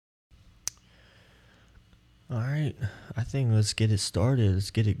All right, I think let's get it started.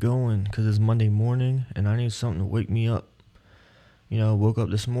 Let's get it going because it's Monday morning and I need something to wake me up. Woke up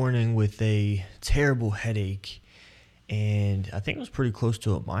this morning with a terrible headache and I think it was pretty close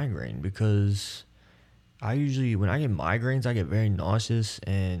to a migraine because I usually, when I get migraines, I get very nauseous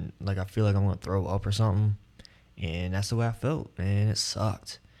and like I feel like I'm going to throw up or something. And that's the way I felt, man. It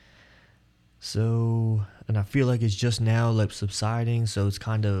sucked. So, and I feel like it's just now like subsiding, so it's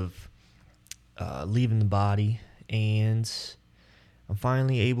kind of leaving the body, and I'm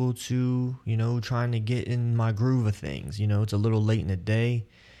finally able to, trying to get in my groove of things. It's a little late in the day,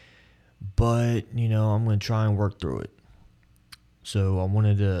 but, I'm going to try and work through it. So I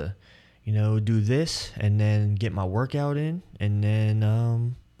wanted to, do this and then get my workout in and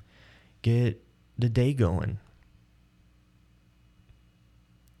then get the day going.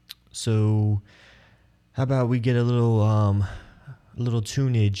 So how about we get a little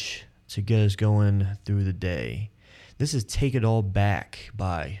tunage to get us going through the day. This is Take It All Back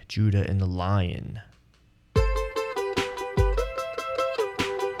by Judah and the Lion. And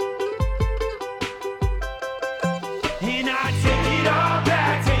I take it all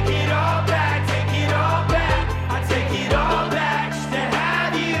back, take it all back, take it all back. I take it all back just to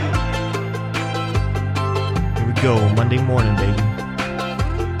have you. Here we go, Monday morning, baby.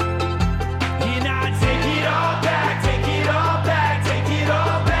 And I take it all back, take it all back, take it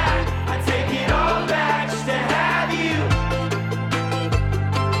all back. I take it all back just to have you.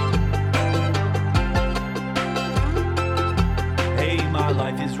 Hey, my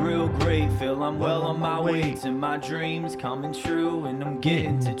life is real great, feel I'm well on my way to my dreams coming true, and I'm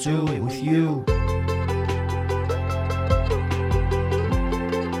getting to do it with you.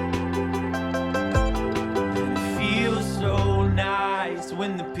 And it feels so nice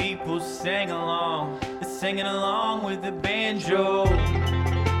when the people sing along, they're singing along with the banjo.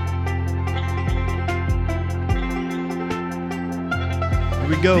 Here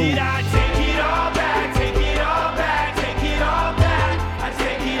we go. Did I take it all back, take it all back, take it all back. I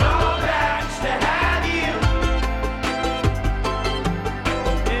take it all back just to have you.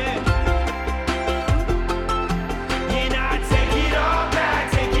 Yeah. And I take it all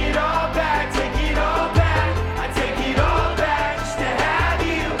back, take it all back, take it all back. I take it all back just to have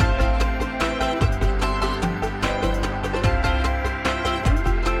you.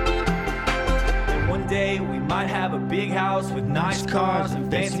 And one day we might have a big house with nice cars and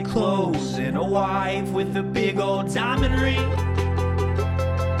fancy clothes and a wife with a big old diamond ring.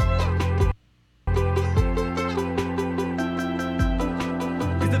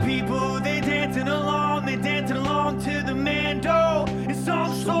 Cause the people, they dancing along to the mando. It's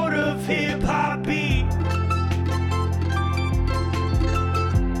some sort of hip-hop beat.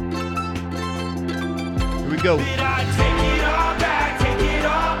 Here we go. Did I take it all back, take it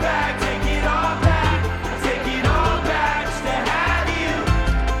all back, take it all back. I take it all back just to have you.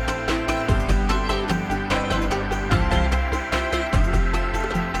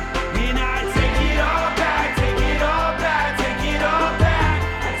 And I take it all back, take it all back, take it all back.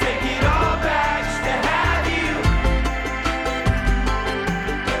 I take it all back just to have you.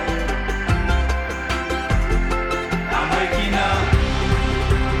 I'm waking up.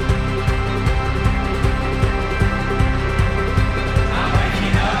 I'm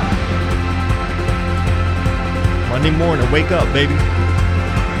waking up. Monday morning, wake up, baby.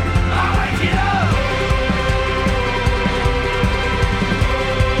 I'm waking up.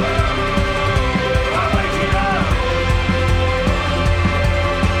 I'm waking up.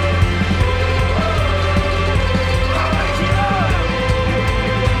 I'm waking up.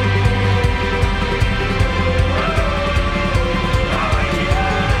 I'm waking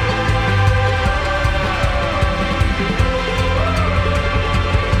up.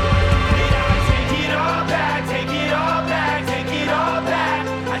 Did I take it all back, take it all back, take it all back.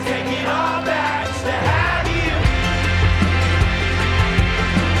 I take it all back just to have you.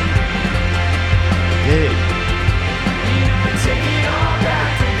 Yeah. Take it all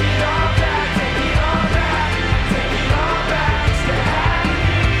back, take it all back, take it all back. Take it all back just to have you.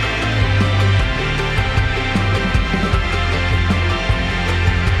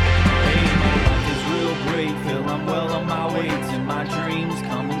 Hey, my life is real great, feel I'm well on my way to my dreams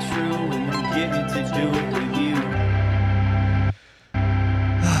coming true, and I'm getting to do it with you.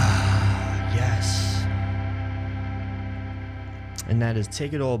 Yes. And that is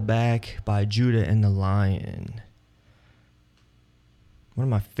Take It All Back by Judah and the Lion. One of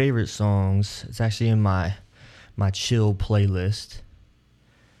my favorite songs. It's actually in my chill playlist.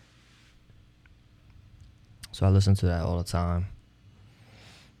 So I listen to that all the time.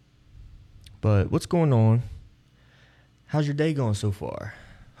 But what's going on? How's your day going so far?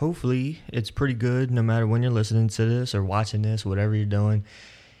 hopefully it's pretty good no matter when you're listening to this or watching this, whatever you're doing.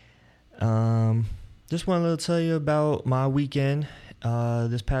 Just wanted to tell you about my weekend.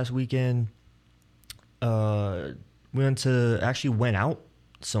 This past weekend, we went out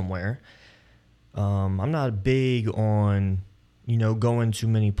somewhere. I'm not big on, going to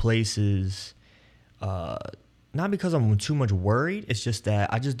many places. Not because I'm too much worried. It's just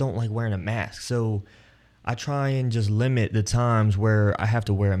that I just don't like wearing a mask. So I try and just limit the times where I have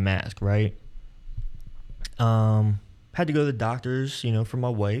to wear a mask, right? Had to go to the doctor's, for my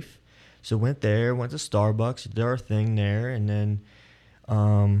wife. So went to Starbucks, did our thing there, and then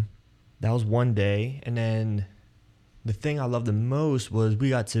that was one day. And then the thing I loved the most was we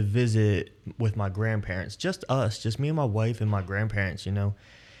got to visit with my grandparents. Just us, just me and my wife and my grandparents,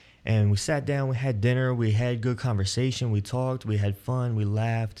 And we sat down, we had dinner, we had good conversation, we talked, we had fun, we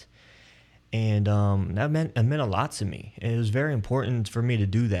laughed. And it meant a lot to me. And it was very important for me to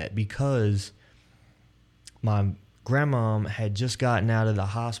do that because my grandmom had just gotten out of the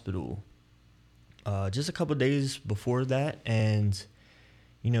hospital just a couple days before that. And,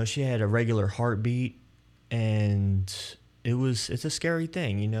 she had a regular heartbeat. And it's a scary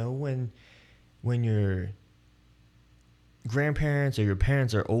thing, when your grandparents or your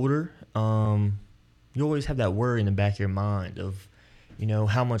parents are older, you always have that worry in the back of your mind of,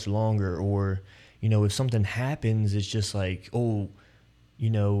 how much longer, or, if something happens, it's just like, I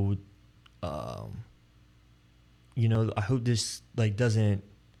hope this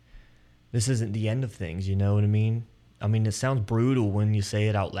isn't the end of things, you know what I mean? I mean, it sounds brutal when you say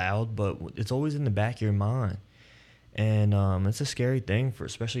it out loud, but it's always in the back of your mind. And it's a scary thing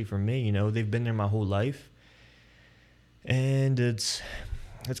especially for me, they've been there my whole life. And it's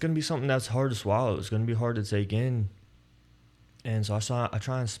going to be something that's hard to swallow. It's going to be hard to take in. And so I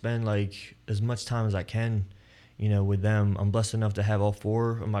try and spend as much time as I can, with them. I'm blessed enough to have all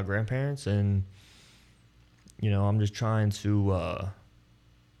four of my grandparents, and I'm just trying to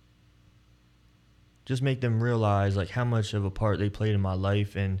just make them realize how much of a part they played in my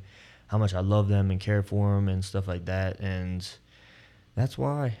life and how much I love them and care for them and stuff like that. And that's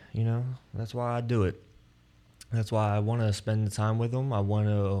why, that's why I do it. That's why I want to spend the time with them. I want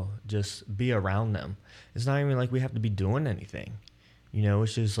to just be around them. It's not even like we have to be doing anything.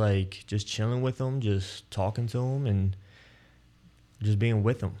 It's just just chilling with them, just talking to them, and just being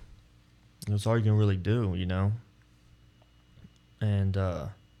with them. That's all you can really do, And,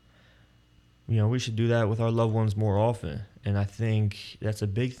 we should do that with our loved ones more often. And I think that's a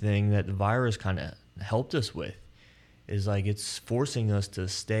big thing that the virus kind of helped us with, is it's forcing us to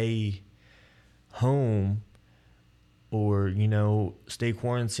stay home, or, stay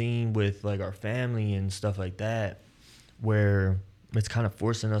quarantined with our family and stuff like that, where it's kind of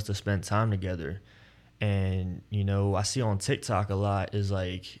forcing us to spend time together. And, I see on TikTok a lot is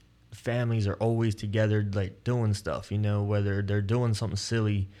families are always together, doing stuff, whether they're doing something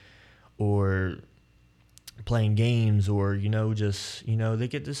silly or playing games, or, just, they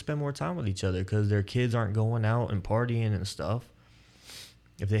get to spend more time with each other because their kids aren't going out and partying and stuff.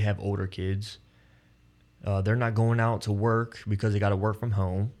 If they have older kids. They're not going out to work because they got to work from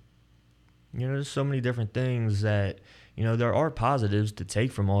home. There's so many different things that, there are positives to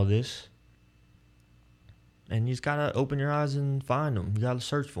take from all this. And you just got to open your eyes and find them. You got to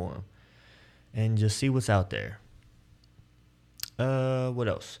search for them and just see what's out there. What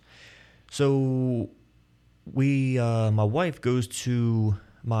else? So my wife goes to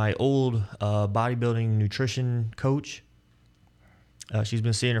my old bodybuilding nutrition coach. She's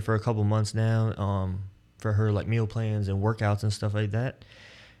been seeing her for a couple months now. For her meal plans and workouts and stuff like that.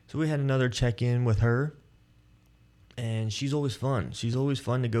 So we had another check-in with her, and she's always fun. She's always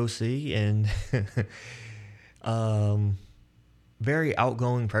fun to go see, and very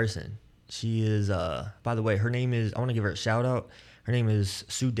outgoing person. She is, by the way, I want to give her a shout out. Her name is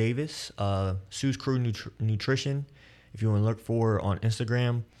Sue Davis, Sue's Crew Nutrition. If you want to look for her on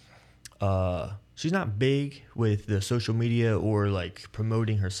Instagram. She's not big with the social media or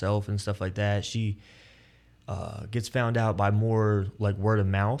promoting herself and stuff like that. She gets found out by more word of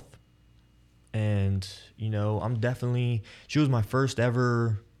mouth. And, she was my first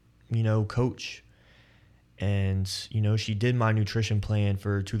ever, coach. And, she did my nutrition plan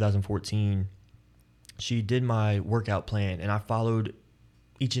for 2014. She did my workout plan, and I followed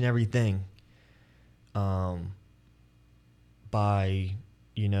each and everything. I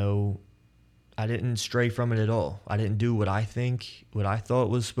didn't stray from it at all. I didn't do what I thought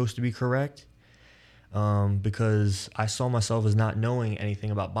was supposed to be correct. Because I saw myself as not knowing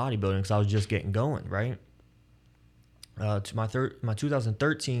anything about bodybuilding because I was just getting going, right? To my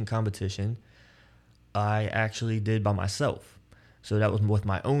 2013 competition, I actually did by myself. So that was with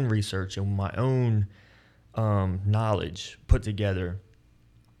my own research and my own knowledge put together.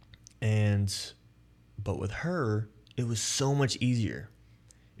 But with her, it was so much easier.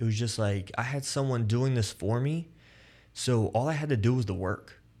 It was just like I had someone doing this for me. So all I had to do was the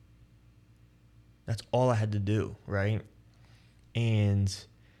work. That's all I had to do, right? And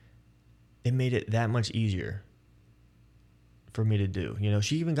it made it that much easier for me to do.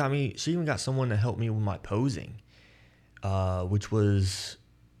 She even got someone to help me with my posing, which was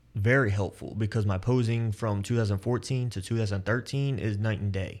very helpful because my posing from 2014 to 2013 is night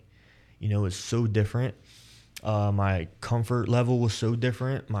and day. It's so different. My comfort level was so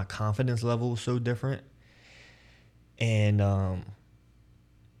different. My confidence level was so different. And,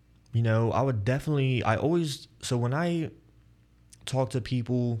 so when I talk to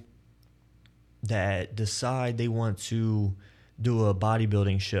people that decide they want to do a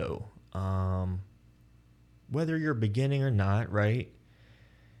bodybuilding show, whether you're beginning or not, right,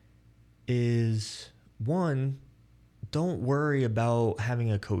 is one, don't worry about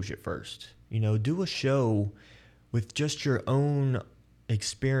having a coach at first. Do a show with just your own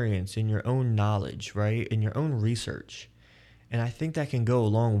experience and your own knowledge, right, and your own research. And I think that can go a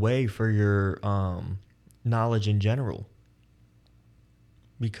long way for your knowledge in general.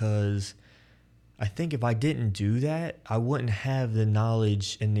 Because I think if I didn't do that, I wouldn't have the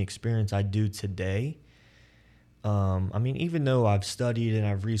knowledge and the experience I do today. Even though I've studied and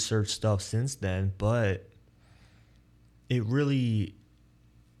I've researched stuff since then, but it really,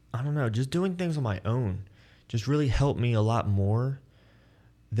 I don't know, just doing things on my own just really helped me a lot more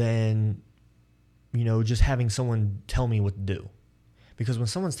than, just having someone tell me what to do. Because when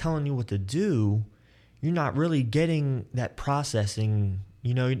someone's telling you what to do, you're not really getting that processing.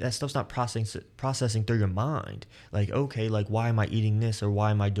 That stuff's not processing through your mind. Like, okay, like, why am I eating this or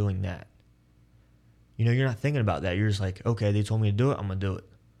why am I doing that? You're not thinking about that. You're just like, okay, they told me to do it, I'm going to do it.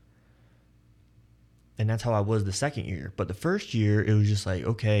 And that's how I was the second year. But the first year, it was just like,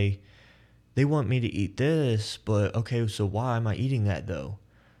 okay, they want me to eat this, but okay, so why am I eating that though?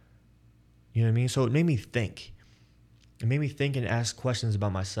 You know what I mean? So it made me think. It made me think and ask questions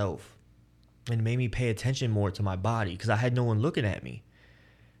about myself. And it made me pay attention more to my body because I had no one looking at me.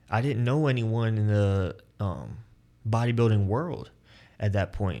 I didn't know anyone in the bodybuilding world at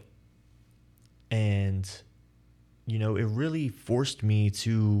that point. And, it really forced me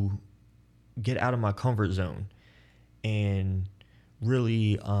to get out of my comfort zone and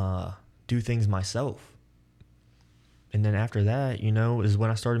really do things myself. And then after that, is when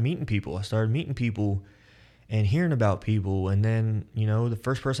I started meeting people. I started meeting people and hearing about people. And then, the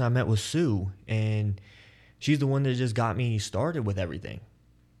first person I met was Sue. And she's the one that just got me started with everything.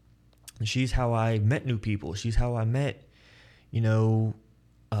 She's how I met new people. She's how I met,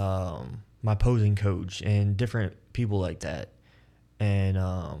 my posing coach and different people like that. And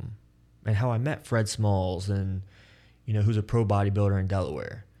how I met Fred Smalls and, who's a pro bodybuilder in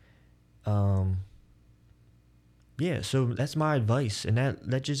Delaware. So that's my advice. And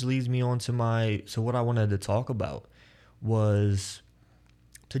that just leads me on to so what I wanted to talk about was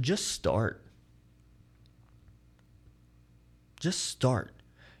to just start. Just start,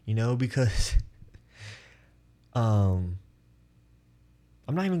 because I'm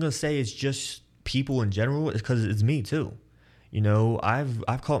not even going to say it's just people in general. It's because it's me too.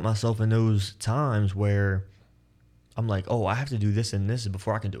 I've caught myself in those times where I'm like, oh, I have to do this and this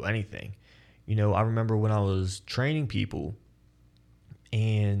before I can do anything. I remember when I was training people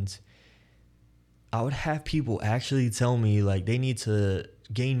and I would have people actually tell me like they need to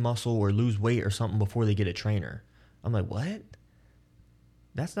gain muscle or lose weight or something before they get a trainer. I'm like, what?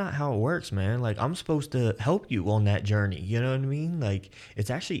 That's not how it works, man. Like, I'm supposed to help you on that journey. You know what I mean? Like, it's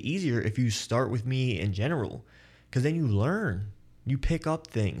actually easier if you start with me in general, because then you learn. You pick up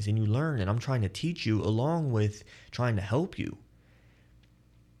things and you learn, and I'm trying to teach you along with trying to help you.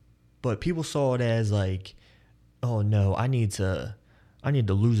 But people saw it as like, oh no, I need to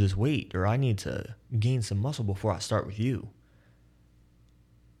lose this weight, or I need to gain some muscle before I start with you.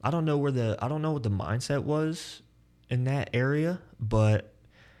 I don't know what the mindset was in that area, but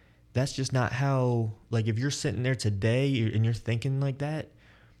that's just not how, like, if you're sitting there today and you're thinking like that,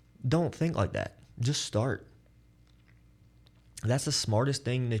 don't think like that. Just start. That's the smartest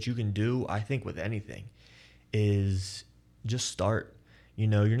thing that you can do, I think, with anything, is just start.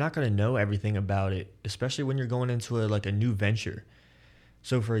 You're not going to know everything about it, especially when you're going into a new venture.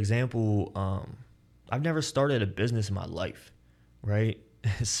 So, for example, I've never started a business in my life, right?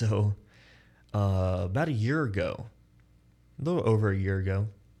 So, about a year ago, a little over a year ago,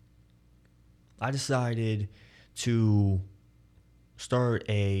 I decided to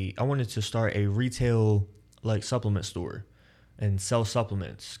I wanted to start a retail supplement store. and sell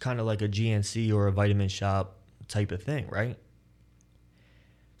supplements, kind of like a GNC or a vitamin shop type of thing, right?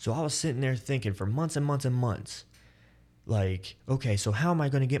 So I was sitting there thinking for months and months and months, like, okay, so how am I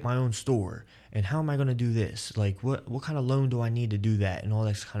going to get my own store? And how am I going to do this? Like, what kind of loan do I need to do that? And all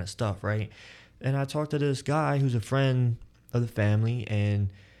that kind of stuff, right? And I talked to this guy who's a friend of the family, and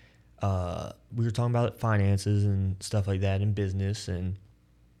we were talking about finances and stuff like that in business. And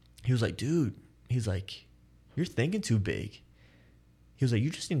he was like, dude, he's like, you're thinking too big. He was like,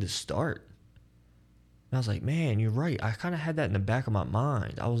 you just need to start. And I was like, man, you're right. I kind of had that in the back of my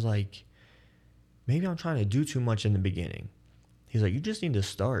mind. I was like, maybe I'm trying to do too much in the beginning. He's like, you just need to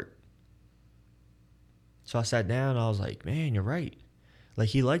start. So I sat down and I was like, man, you're right. Like,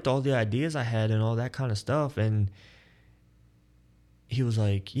 he liked all the ideas I had and all that kind of stuff. And he was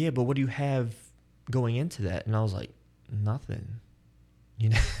like, yeah, but what do you have going into that? And I was like, nothing.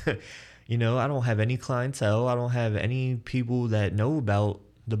 You know, I don't have any clientele. I don't have any people that know about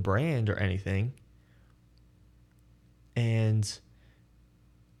the brand or anything. And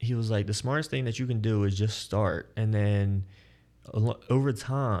he was like, the smartest thing that you can do is just start. And then over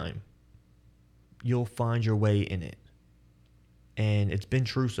time, you'll find your way in it. And it's been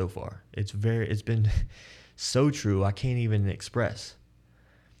true so far. It's been so true. I can't even express.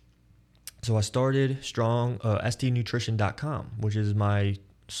 So I started stnutrition.com, which is my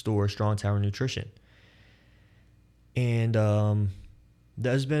store, Strong Tower Nutrition. And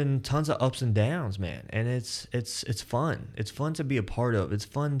there's been tons of ups and downs, man. And it's fun. It's fun to be a part of. It's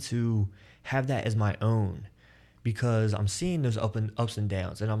fun to have that as my own, because I'm seeing those ups and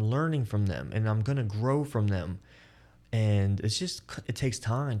downs, and I'm learning from them, and I'm going to grow from them. And it takes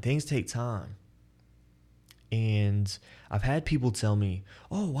time. Things take time. And I've had people tell me,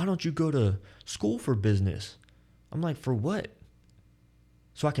 oh, why don't you go to school for business? I'm like, for what?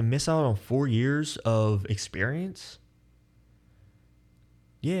 So I can miss out on 4 years of experience?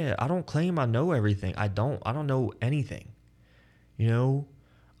 Yeah, I don't claim I know everything. I don't know anything.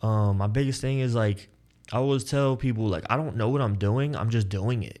 My biggest thing is, like, I always tell people, like, I don't know what I'm doing. I'm just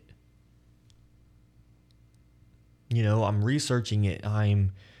doing it. I'm researching it.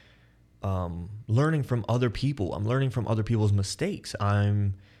 I'm learning from other people. I'm learning from other people's mistakes.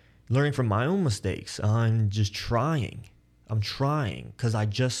 I'm learning from my own mistakes. I'm just trying. I'm trying because I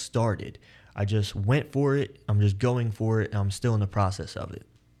just started. I just went for it. I'm just going for it. And I'm still in the process of it.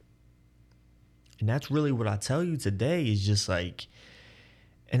 And that's really what I tell you today is just like,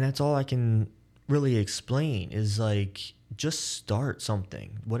 and that's all I can really explain is like, just start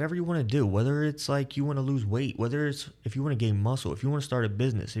something, whatever you want to do, whether it's like you want to lose weight, whether it's if you want to gain muscle, if you want to start a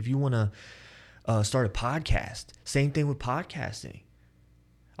business, if you want to start a podcast. Same thing with podcasting.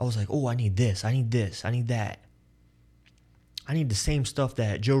 I was like, oh, I need this, I need that. I need the same stuff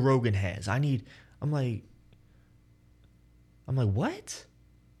that Joe Rogan has. I'm like, what?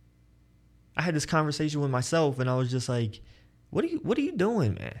 I had this conversation with myself, and I was just like, what are you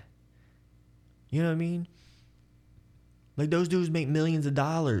doing, man? You know what I mean? Like, those dudes make millions of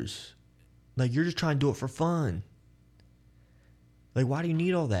dollars. Like, you're just trying to do it for fun. Like, why do you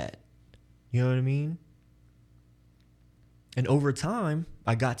need all that? You know what I mean? And over time,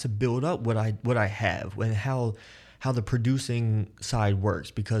 I got to build up what I have and how the producing side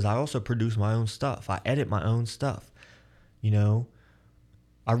works, because I also produce my own stuff. I edit my own stuff.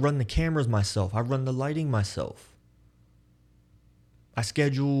 I run the cameras myself. I run the lighting myself. I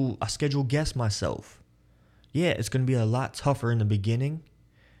schedule guests myself. Yeah, it's going to be a lot tougher in the beginning,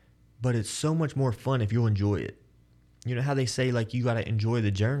 but it's so much more fun if you enjoy it. You know how they say, like, you got to enjoy the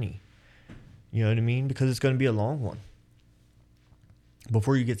journey. You know what I mean? Because it's going to be a long one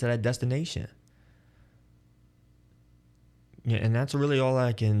before you get to that destination. Yeah, and that's really all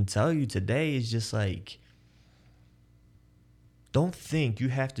I can tell you today is just like, don't think you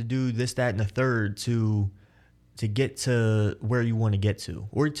have to do this, that, and the third to get to where you want to get to,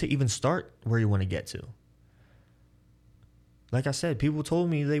 or to even start where you want to get to. Like I said, people told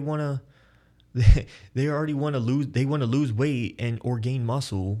me they already want to lose weight or gain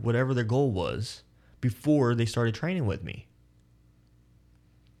muscle, whatever their goal was, before they started training with me.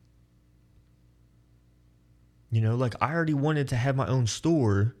 Like, I already wanted to have my own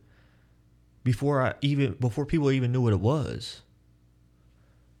store before people even knew what it was.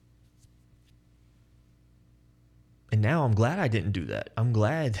 And now I'm glad I didn't do that. I'm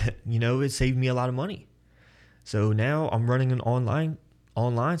glad that, it saved me a lot of money. So now I'm running an online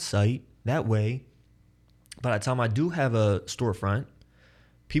site. That way, by the time I do have a storefront,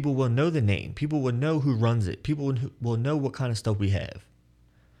 people will know the name. People will know who runs it. People will know what kind of stuff we have.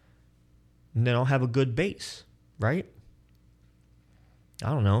 And then I'll have a good base, right? I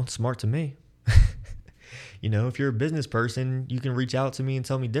don't know. It's smart to me. If you're a business person, you can reach out to me and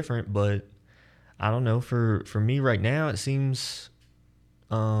tell me different, but I don't know. For me right now, it seems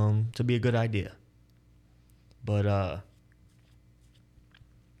to be a good idea. But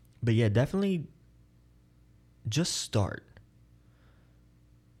yeah, definitely just start.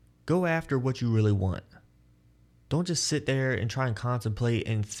 Go after what you really want. Don't just sit there and try and contemplate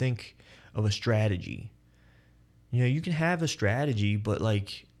and think of a strategy. You can have a strategy, but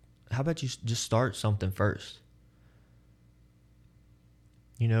like, how about you just start something first?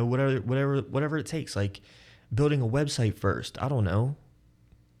 Whatever it takes, like building a website first. I don't know.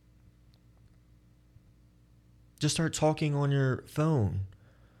 Just start talking on your phone.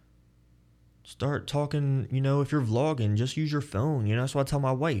 Start talking, if you're vlogging, just use your phone. That's what I tell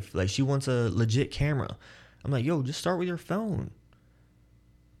my wife. Like, she wants a legit camera. I'm like, yo, just start with your phone.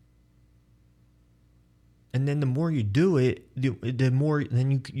 And then the more you do it, the more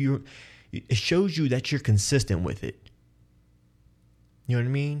then it shows you that you're consistent with it. You know what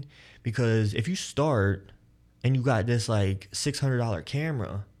I mean? Because if you start and you got this like $600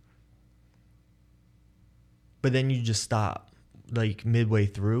 camera, but then you just stop like midway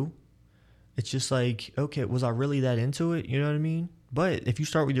through, it's just like, okay, was I really that into it? You know what I mean? But if you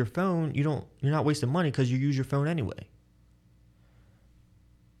start with your phone, you're not wasting money because you use your phone anyway.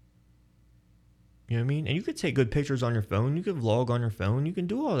 You know what I mean? And you could take good pictures on your phone. You could vlog on your phone. You can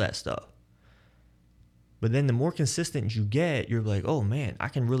do all that stuff. But then the more consistent you get, you're like, oh man, I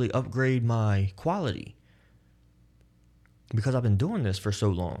can really upgrade my quality because I've been doing this for so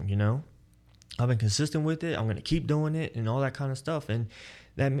long, I've been consistent with it. I'm going to keep doing it and all that kind of stuff. And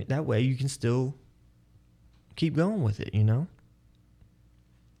that way you can still keep going with it,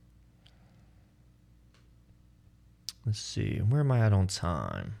 Let's see. Where am I at on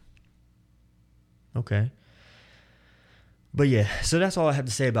time? Okay. But yeah, so that's all I have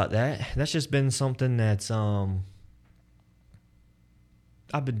to say about that. That's just been something that's I've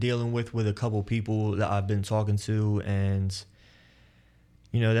been dealing with a couple people that I've been talking to, and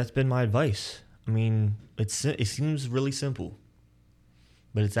that's been my advice. I mean, it seems really simple,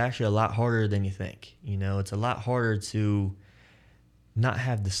 but it's actually a lot harder than you think. It's a lot harder to not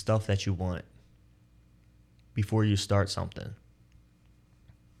have the stuff that you want before you start something.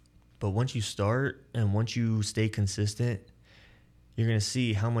 But once you start and once you stay consistent, you're going to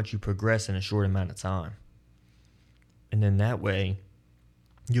see how much you progress in a short amount of time. And then that way,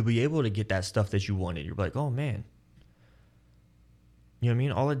 you'll be able to get that stuff that you wanted. You're like, oh man. You know what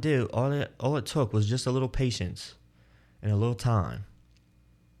I mean? All it took was just a little patience and a little time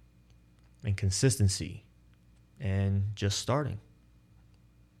and consistency and just starting.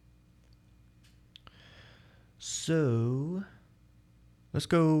 So let's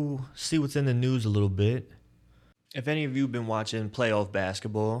go see what's in the news a little bit. If any of you have been watching playoff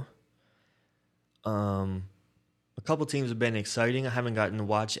basketball, a couple teams have been exciting. I haven't gotten to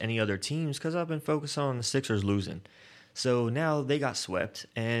watch any other teams because I've been focused on the Sixers losing. So now they got swept,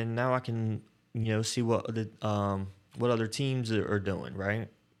 and now I can, see what other teams are doing, right?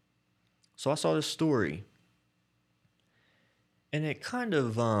 So I saw this story, and it kind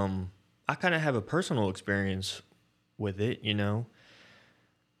of, I kind of have a personal experience with it,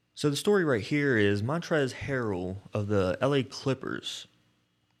 So the story right here is Montrezl Harrell of the LA Clippers.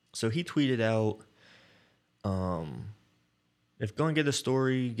 So he tweeted out, if going to get the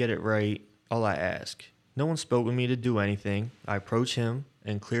story, get it right, all I ask. No one spoke with me to do anything. I approached him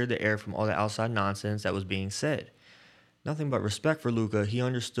and cleared the air from all the outside nonsense that was being said. Nothing but respect for Luka. He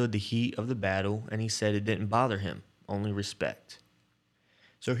understood the heat of the battle, and he said it didn't bother him, only respect.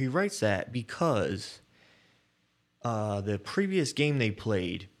 So he writes that because the previous game they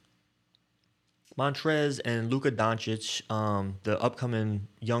played, Montrez and Luka Doncic, the upcoming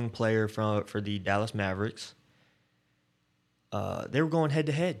young player for the Dallas Mavericks, they were going head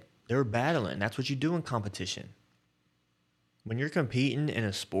to head. They were battling. That's what you do in competition. When you're competing in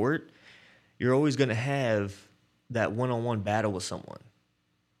a sport, you're always going to have that one-on-one battle with someone.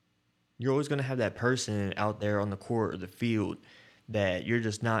 You're always going to have that person out there on the court or the field that you're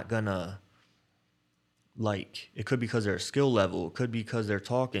just not going to like. It could be because of their skill level. It could be because they're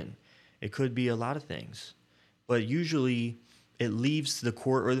talking. It could be a lot of things. But usually it leaves the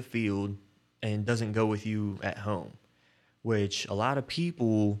court or the field and doesn't go with you at home, which a lot of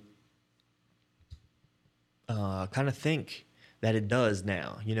people kind of think that it does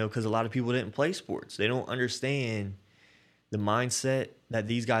now, because a lot of people didn't play sports. They don't understand the mindset that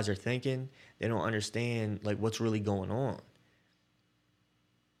these guys are thinking. They don't understand like what's really going on.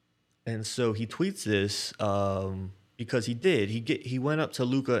 And so he tweets this because he did. He went up to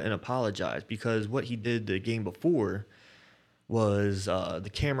Luka and apologized because what he did the game before was the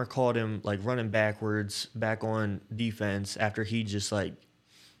camera caught him like running backwards back on defense after he just like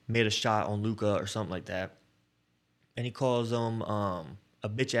made a shot on Luca or something like that, and he calls him a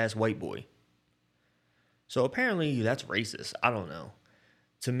bitch ass white boy. So apparently that's racist. I don't know.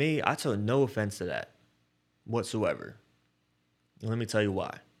 To me, I took no offense to that whatsoever. Let me tell you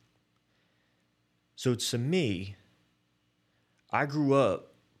why. So to me, I grew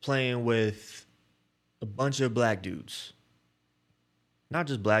up playing with a bunch of black dudes. Not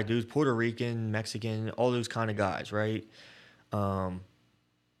just black dudes, Puerto Rican, Mexican, all those kind of guys, right? Um,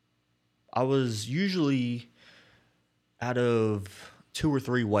 I was usually out of two or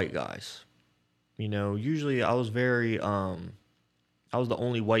three white guys. You know, usually I was I was the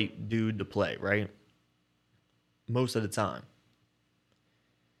only white dude to play, right? Most of the time.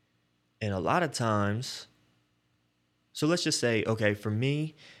 And a lot of times, so let's just say, okay, for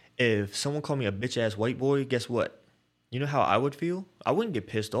me, if someone called me a bitch ass white boy, guess what? You know how I would feel? I wouldn't get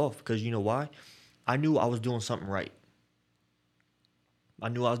pissed off because you know why? I knew I was doing something right. I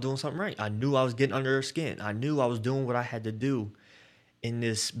knew I was doing something right. I knew I was getting under her skin. I knew I was doing what I had to do in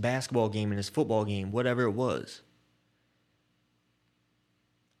this basketball game, in this football game, whatever it was.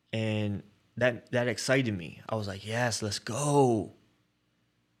 And that excited me. I was like, yes, let's go.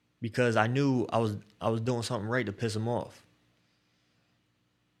 Because I knew I was doing something right to piss him off.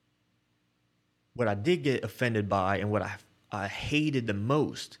 What I did get offended by and what I hated the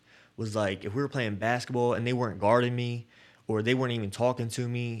most was like if we were playing basketball and they weren't guarding me or they weren't even talking to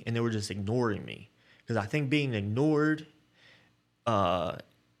me and they were just ignoring me. Because I think being ignored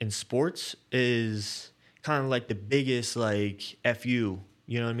in sports is kind of like the biggest like F you.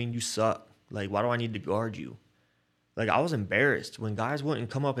 You know what I mean? You suck. Like, why do I need to guard you? Like, I was embarrassed when guys wouldn't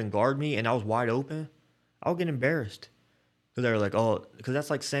come up and guard me and I was wide open. I would get embarrassed because they were like, oh, because that's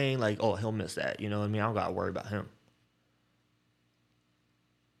like saying like, oh, he'll miss that. You know what I mean? I don't gotta worry about him.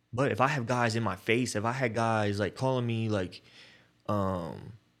 But if I have guys in my face, if I had guys like calling me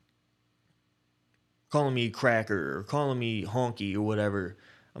cracker or calling me honky or whatever,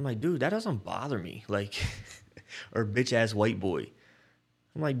 I'm like, dude, that doesn't bother me. Like, or bitch ass white boy.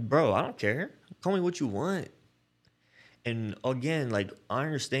 I'm like, bro, I don't care. Call me what you want. And again, like, I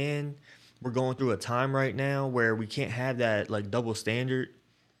understand we're going through a time right now where we can't have that like double standard,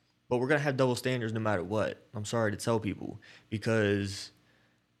 but we're gonna have double standards no matter what. I'm sorry to tell people because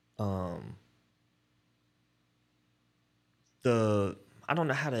I don't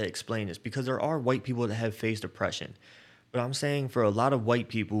know how to explain this because there are white people that have faced oppression, but I'm saying for a lot of white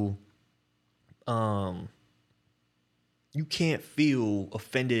people, you can't feel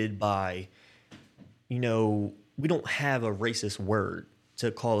offended by, you know, we don't have a racist word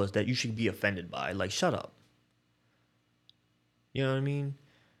to call us that you should be offended by. Like, shut up. You know what I mean?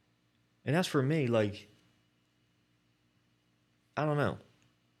 And that's for me, like, I don't know.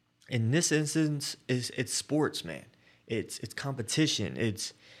 In this instance, it's sports, man. It's competition.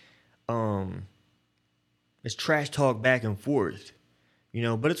 It's trash talk back and forth. You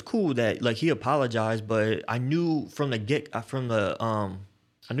know, but it's cool that like he apologized, but I knew from the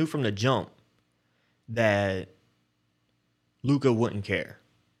I knew from the jump that Luka wouldn't care.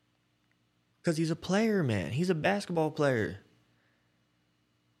 Cuz he's a player, man. He's a basketball player.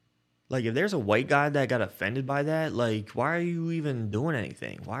 Like if there's a white guy that got offended by that, like why are you even doing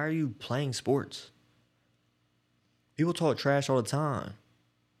anything? Why are you playing sports? People talk trash all the time.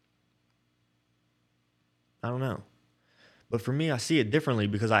 I don't know. But for me, I see it differently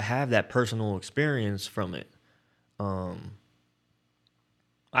because I have that personal experience from it. I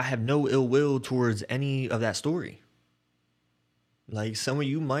have no ill will towards any of that story. Like some of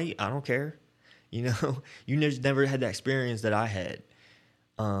you might, I don't care. You know, you just never had that experience that I had.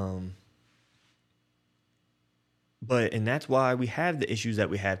 And that's why we have the issues that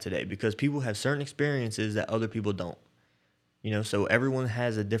we have today because people have certain experiences that other people don't. You know, so everyone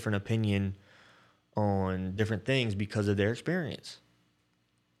has a different opinion on different things because of their experience.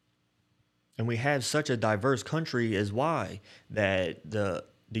 And we have such a diverse country is why that the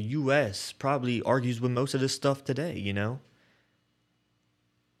US probably argues with most of this stuff today, you know?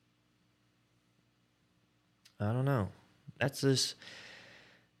 I don't know. That's just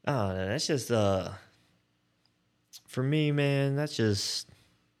for me, man, that's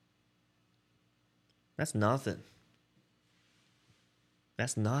nothing.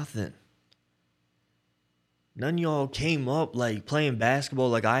 That's nothing. None of y'all came up like playing basketball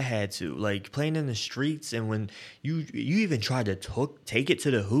like I had to, like playing in the streets. And when you even tried to take it to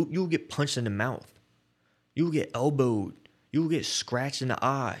the hoop, you'll get punched in the mouth. You'll get elbowed. You'll get scratched in the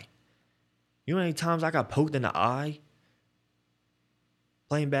eye. You know how many times I got poked in the eye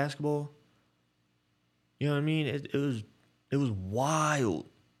playing basketball? You know what I mean? It was wild.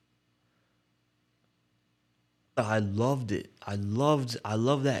 I loved it. I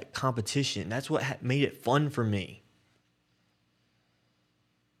love that competition. That's what made it fun for me.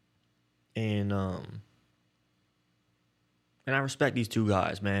 And I respect these two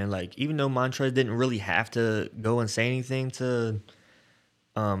guys, man. Like, even though Montrez didn't really have to go and say anything to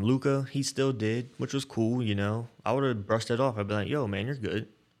Luca, he still did, which was cool, you know. I would have brushed it off. I'd be like, yo, man, you're good.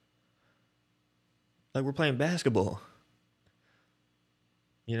 Like, we're playing basketball,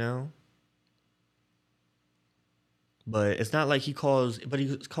 you know? But it's not like he's calling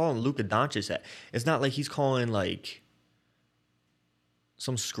Luka Doncic that. It's not like he's calling, like,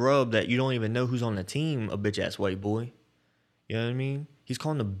 some scrub that you don't even know who's on the team a bitch-ass white boy. You know what I mean? He's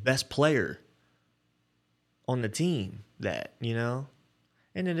calling the best player on the team that, you know?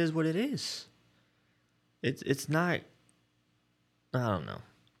 And it is what it is. It's not, I don't know.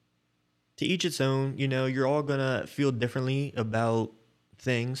 To each its own, you know, you're all gonna feel differently about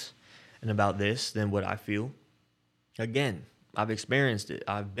things and about this than what I feel. Again, I've experienced it.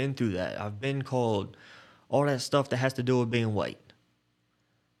 I've been through that. I've been called all that stuff that has to do with being white.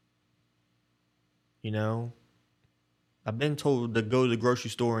 You know? I've been told to go to the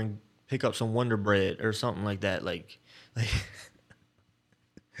grocery store and pick up some Wonder Bread or something like that. Like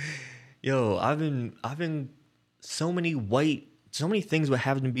yo, I've been so many things with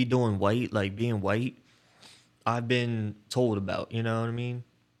having to be doing white, like being white, I've been told about, you know what I mean?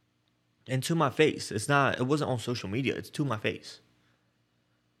 And to my face. It wasn't on social media, it's to my face.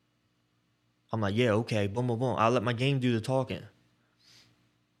 I'm like, yeah, okay, boom, boom, boom. I'll let my game do the talking.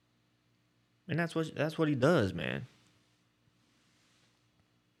 And that's what he does, man.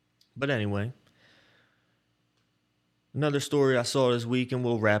 But anyway, another story I saw this week, and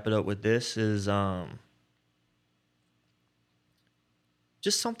we'll wrap it up with this, is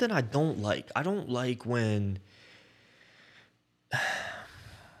just something I don't like. I don't like when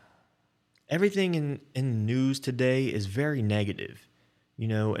everything in news today is very negative, you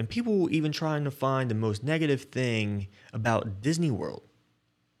know, and people even trying to find the most negative thing about Disney World.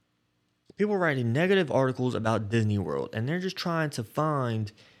 People writing negative articles about Disney World, and they're just trying to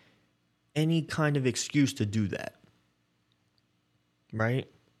find any kind of excuse to do that.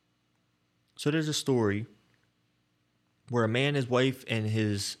 Right? So there's a story where a man, his wife, and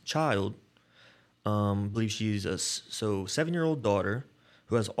his child, I believe she's a 7-year-old daughter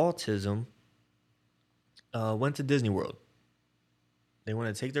who has autism, went to Disney World. They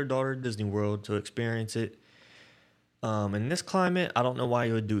want to take their daughter to Disney World to experience it. In this climate, I don't know why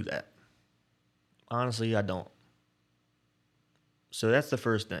you would do that. Honestly, I don't. So that's the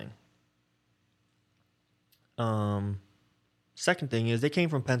first thing. Second thing is they came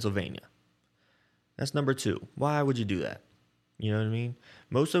from Pennsylvania. That's number 2. Why would you do that? You know what I mean?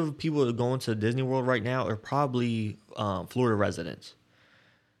 Most of the people that are going to Disney World right now are probably Florida residents.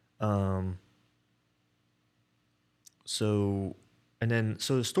 So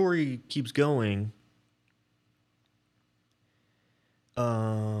the story keeps going.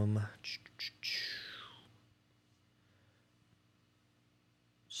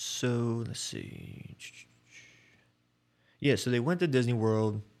 So let's see. Yeah, so they went to Disney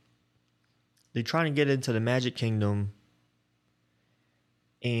World. They try to get into the Magic Kingdom,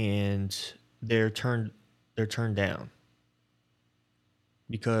 and they're turned down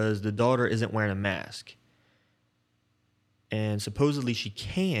because the daughter isn't wearing a mask. And supposedly she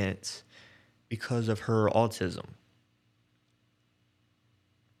can't because of her autism.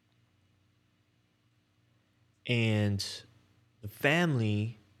 And the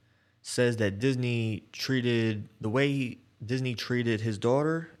family says that the way Disney treated his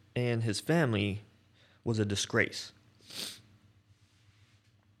daughter and his family was a disgrace.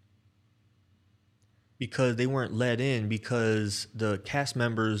 Because they weren't let in because the cast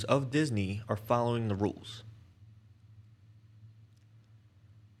members of Disney are following the rules.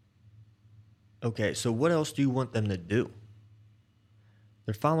 Okay, so what else do you want them to do?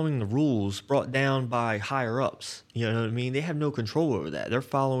 They're following the rules brought down by higher ups. You know what I mean? They have no control over that. They're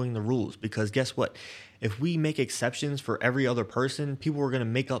following the rules because guess what? If we make exceptions for every other person, people are going to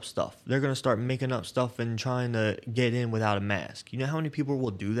make up stuff. They're going to start making up stuff and trying to get in without a mask. You know how many people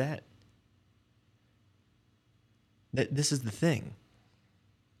will do that? This is the thing.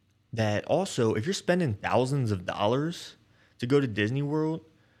 That also, if you're spending thousands of dollars to go to Disney World,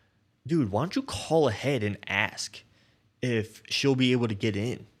 dude, why don't you call ahead and ask if she'll be able to get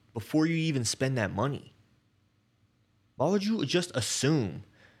in before you even spend that money? Why would you just assume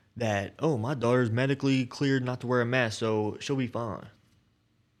that, oh, my daughter's medically cleared not to wear a mask, so she'll be fine?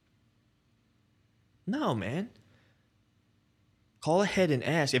 No, man. Call ahead and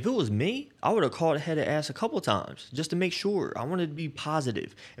ask. If it was me, I would have called ahead and asked a couple times just to make sure. I wanted to be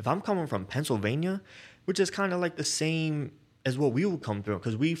positive. If I'm coming from Pennsylvania, which is kind of like the same as what we would come through,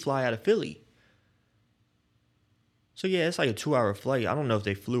 because we fly out of Philly. So yeah, it's like a 2-hour flight. I don't know if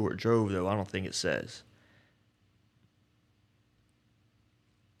they flew or drove though. I don't think it says.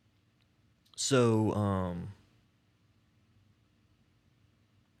 So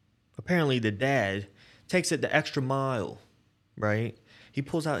apparently the dad takes it the extra mile, right? He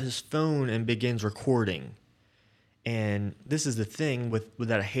pulls out his phone and begins recording. And this is the thing with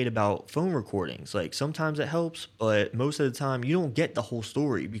that I hate about phone recordings. Like sometimes it helps, but most of the time you don't get the whole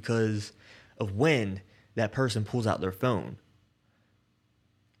story because of when that person pulls out their phone.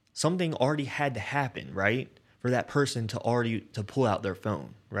 Something already had to happen, right? For that person to pull out their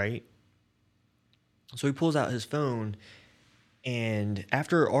phone, right? So he pulls out his phone, and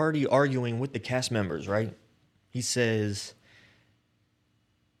after already arguing with the cast members, right? He says,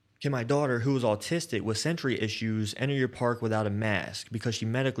 "Can my daughter, who is autistic with sensory issues, enter your park without a mask because she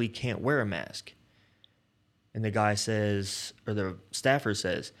medically can't wear a mask?" And the guy says, or the staffer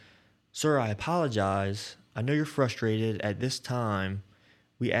says, "Sir, I apologize. I know you're frustrated. At this time,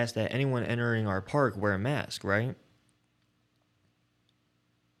 we ask that anyone entering our park wear a mask, right?"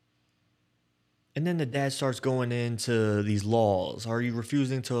 And then the dad starts going into these laws. Are you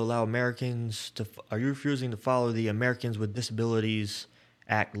refusing to follow the Americans with Disabilities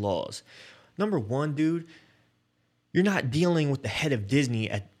Act laws? Number one, dude, you're not dealing with the head of Disney.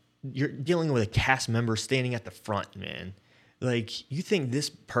 You're dealing with a cast member standing at the front, man. Like, you think this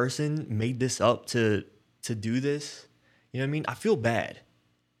person made this up to do this? You know what I mean? I feel bad.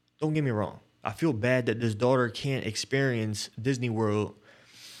 Don't get me wrong. I feel bad that this daughter can't experience Disney World.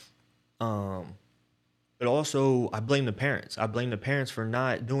 But also, I blame the parents. I blame the parents for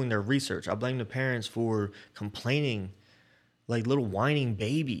not doing their research. I blame the parents for complaining like little whining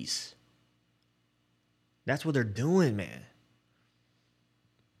babies. That's what they're doing, man.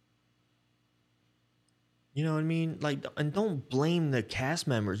 You know what I mean? Like, and don't blame the cast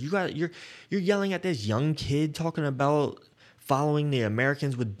members. You're yelling at this young kid talking about following the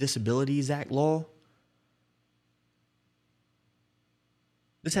Americans with Disabilities Act law.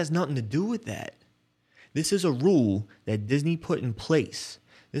 This has nothing to do with that. This is a rule that Disney put in place.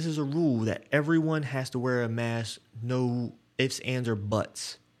 This is a rule that everyone has to wear a mask, no ifs, ands, or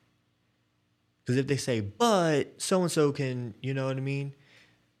buts. Because if they say, but so-and-so can, you know what I mean?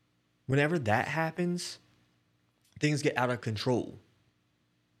 Whenever that happens, things get out of control.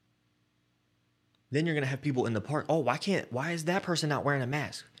 Then you're going to have people in the park, oh, why is that person not wearing a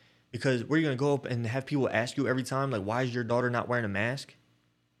mask? Because we're going to go up and have people ask you every time, like, why is your daughter not wearing a mask?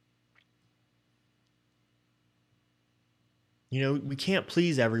 You know, we can't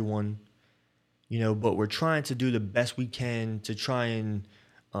please everyone, you know, but we're trying to do the best we can to try and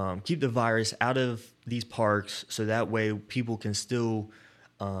keep the virus out of these parks so that way people can still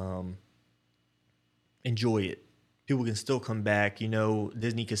enjoy it. People can still come back, you know,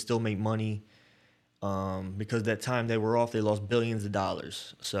 Disney can still make money because that time they were off, they lost billions of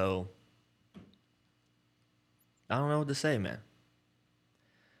dollars. So I don't know what to say, man.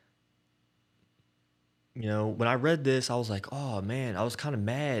 You know, when I read this, I was like, oh, man, I was kind of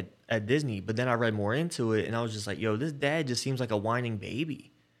mad at Disney. But then I read more into it, and I was just like, yo, this dad just seems like a whining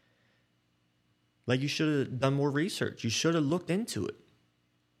baby. Like, you should have done more research. You should have looked into it.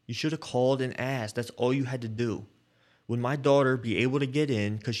 You should have called and asked. That's all you had to do. Would my daughter be able to get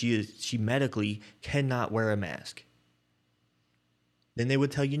in because she medically cannot wear a mask? Then they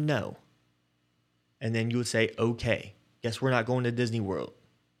would tell you no. And then you would say, okay, guess we're not going to Disney World.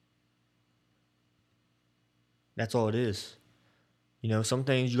 That's all it is. You know, some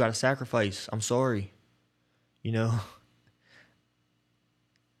things you got to sacrifice. I'm sorry. You know,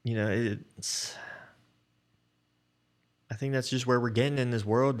 it's, I think that's just where we're getting in this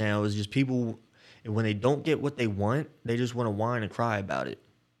world now is just people, when they don't get what they want, they just want to whine and cry about it.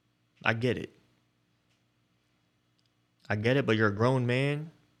 I get it. But you're a grown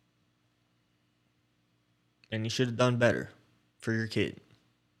man and you should have done better for your kid.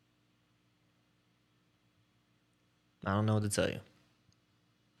 I don't know what to tell you.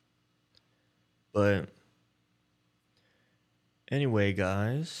 But anyway,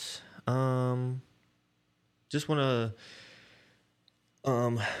 guys, just want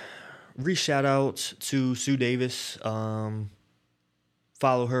to re-shout out to Sue Davis. Follow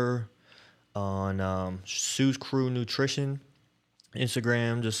her on Sue's Crew Nutrition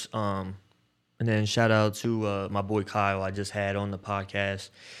Instagram. Just and then shout out to my boy Kyle I just had on the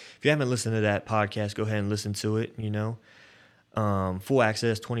podcast. If you haven't listened to that podcast, go ahead and listen to it, you know. Full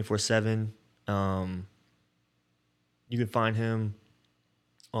access 24/7. You can find him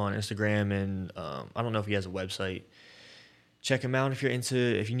on Instagram, and I don't know if he has a website. Check him out if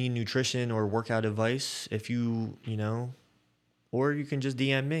you need nutrition or workout advice. If or you can just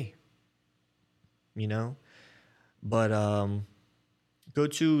DM me. But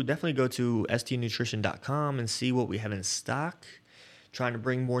definitely go to stnutrition.com and see what we have in stock. Trying to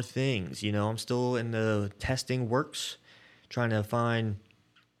bring more things. I'm still in the testing works, trying to find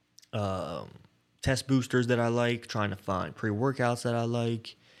test boosters that I like, trying to find pre-workouts that I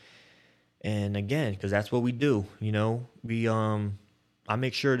like. And again, because that's what we do, I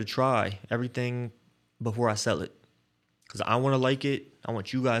make sure to try everything before I sell it, because I want to like it. I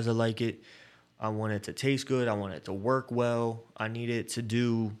want you guys to like it. I want it to taste good. I want it to work well. I need it to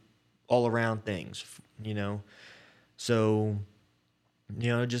do all around things, So,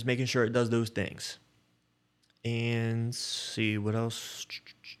 just making sure it does those things. And see what else.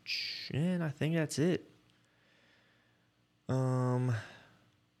 And I think that's it.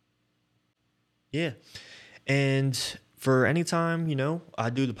 Yeah. And for any time, I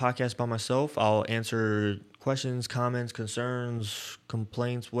do the podcast by myself, I'll answer questions, comments, concerns,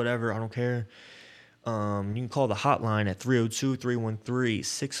 complaints, whatever. I don't care. You can call the hotline at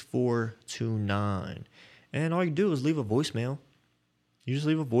 302-313-6429. And all you do is leave a voicemail. You just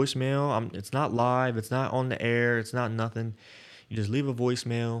leave a voicemail. It's not live. It's not on the air. It's not nothing. You just leave a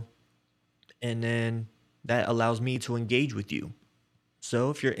voicemail. And then that allows me to engage with you. So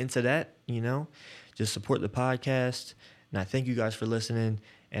if you're into that, just support the podcast. And I thank you guys for listening.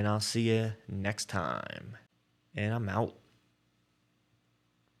 And I'll see you next time. And I'm out.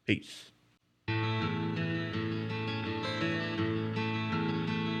 Peace.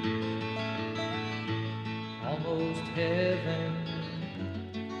 Almost heaven,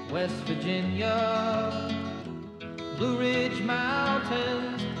 West Virginia, Blue Ridge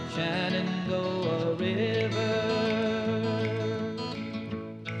Mountains, Shenandoah River.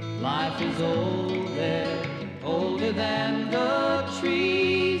 Life is old there, older than the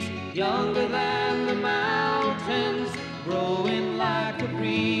trees, younger than the mountains, growing like a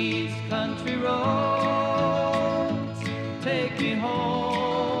breeze. Country roads take me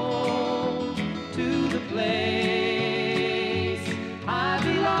home to the place I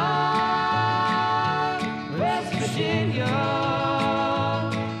belong, West Virginia.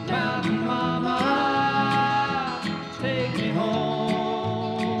 Mountain mama, take me home.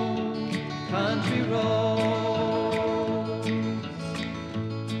 Country roads,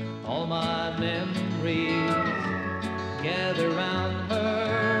 all my memories gather round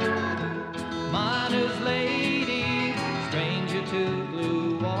her. Miner's lady, stranger to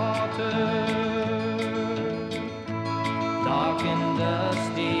blue water. Dark and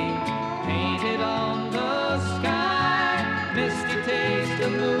dusty, painted on the sky. Misty taste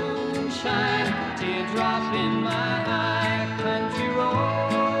of moonshine, teardrop in my eye. Country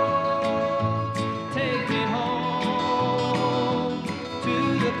roads take me home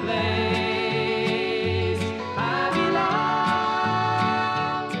to the place I belong,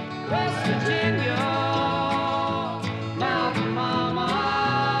 West Virginia. Mountain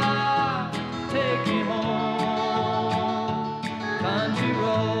mama, take me home. Country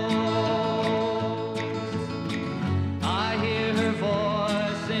roads, I hear her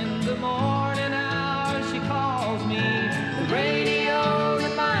voice in the morning hour. She calls me. The radio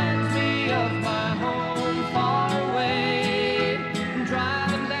reminds me of my home far away.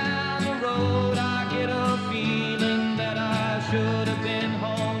 Driving down the road, I get a feeling that I should have been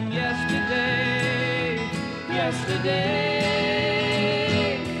home yesterday.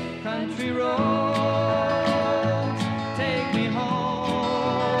 Country roads take me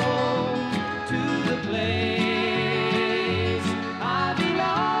home to the place I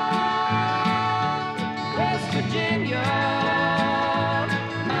belong, West Virginia.